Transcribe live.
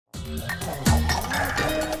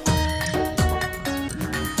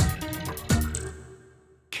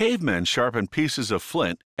Cavemen sharpened pieces of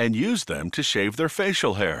flint and used them to shave their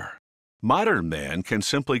facial hair. Modern man can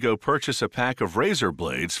simply go purchase a pack of razor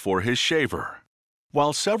blades for his shaver.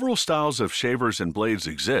 While several styles of shavers and blades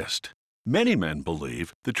exist, many men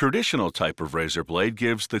believe the traditional type of razor blade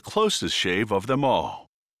gives the closest shave of them all.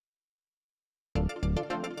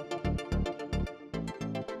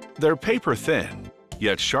 They're paper thin,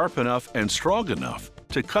 yet sharp enough and strong enough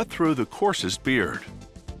to cut through the coarsest beard.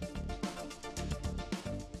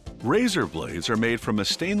 Razor blades are made from a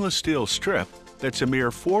stainless steel strip that's a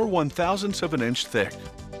mere 4/1000ths of an inch thick.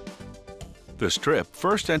 The strip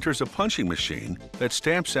first enters a punching machine that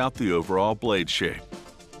stamps out the overall blade shape.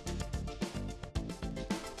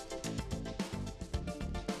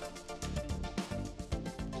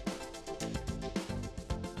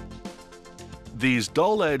 These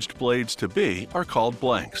dull-edged blades to be are called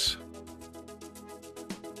blanks.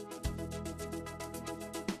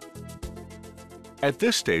 At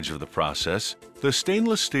this stage of the process, the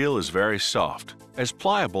stainless steel is very soft, as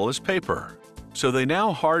pliable as paper, so they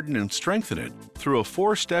now harden and strengthen it through a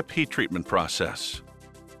 4-step heat treatment process.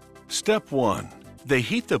 Step 1. They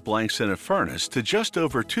heat the blanks in a furnace to just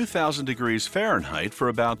over 2000 degrees Fahrenheit for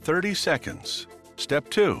about 30 seconds. Step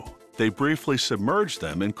 2. They briefly submerge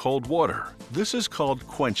them in cold water. This is called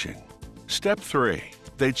quenching. Step 3.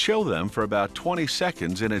 They chill them for about 20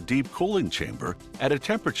 seconds in a deep cooling chamber at a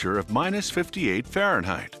temperature of -58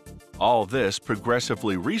 Fahrenheit. All this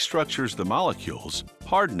progressively restructures the molecules,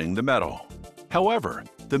 hardening the metal. However,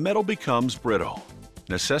 the metal becomes brittle,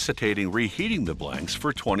 necessitating reheating the blanks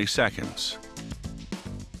for 20 seconds.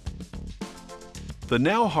 The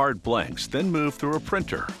now hard blanks then move through a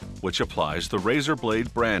printer, which applies the razor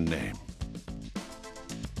blade brand name.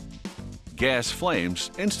 Gas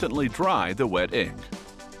flames instantly dry the wet ink.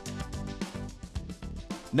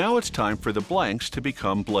 Now it's time for the blanks to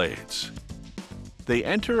become blades. They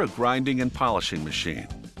enter a grinding and polishing machine.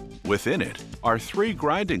 Within it are 3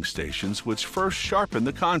 grinding stations which first sharpen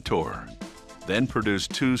the contour, then produce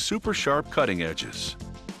 2 super sharp cutting edges.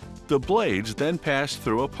 The blades then pass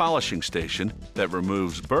through a polishing station that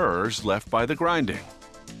removes burrs left by the grinding.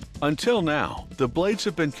 Until now, the blades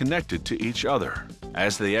have been connected to each other.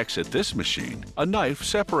 As they exit this machine, a knife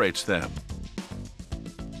separates them.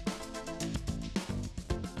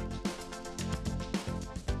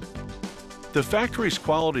 The factory's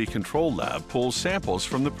quality control lab pulls samples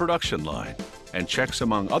from the production line and checks,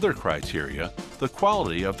 among other criteria, the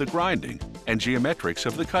quality of the grinding and geometrics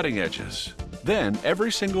of the cutting edges. Then,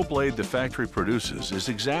 every single blade the factory produces is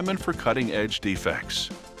examined for cutting-edge defects.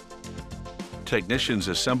 Technicians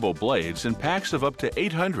assemble blades in packs of up to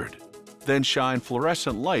 800, then shine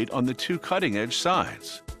fluorescent light on the 2 cutting-edge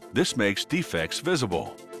sides. This makes defects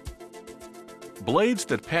visible. Blades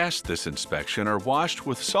that pass this inspection are washed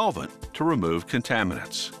with solvent to remove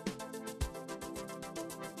contaminants.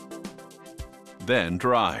 Then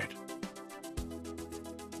dried.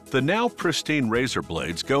 The now pristine razor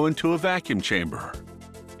blades go into a vacuum chamber.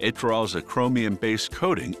 It draws a chromium-based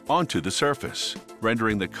coating onto the surface,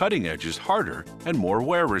 rendering the cutting edges harder and more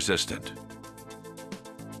wear-resistant.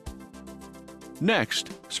 Next,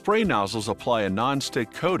 spray nozzles apply a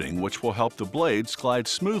non-stick coating which will help the blades glide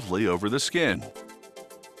smoothly over the skin.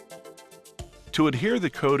 To adhere the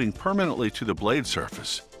coating permanently to the blade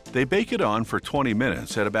surface, they bake it on for 20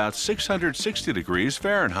 minutes at about 660 degrees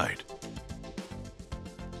Fahrenheit.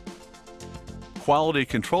 Quality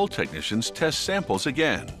control technicians test samples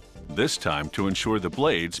again, this time to ensure the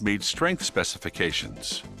blades meet strength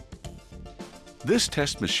specifications. This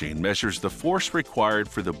test machine measures the force required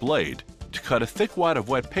for the blade to cut a thick wad of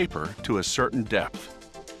wet paper to a certain depth.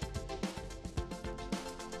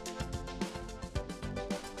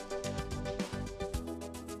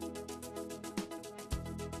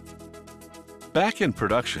 Back in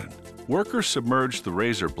production, workers submerge the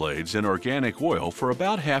razor blades in organic oil for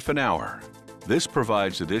about half an hour. This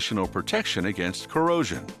provides additional protection against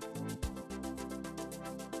corrosion.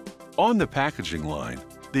 On the packaging line,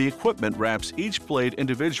 the equipment wraps each blade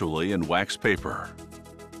individually in wax paper.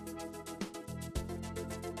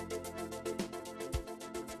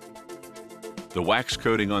 The wax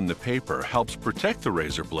coating on the paper helps protect the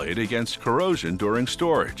razor blade against corrosion during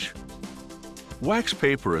storage. Wax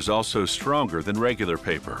paper is also stronger than regular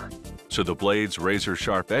paper, so the blade's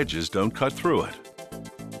razor-sharp edges don't cut through it.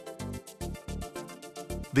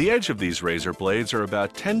 The edge of these razor blades are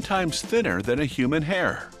about 10 times thinner than a human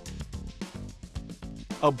hair.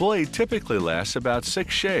 A blade typically lasts about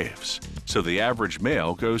 6 shaves, so the average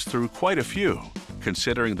male goes through quite a few,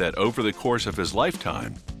 considering that over the course of his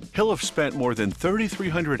lifetime, he'll have spent more than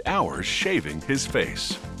 3,300 hours shaving his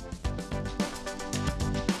face.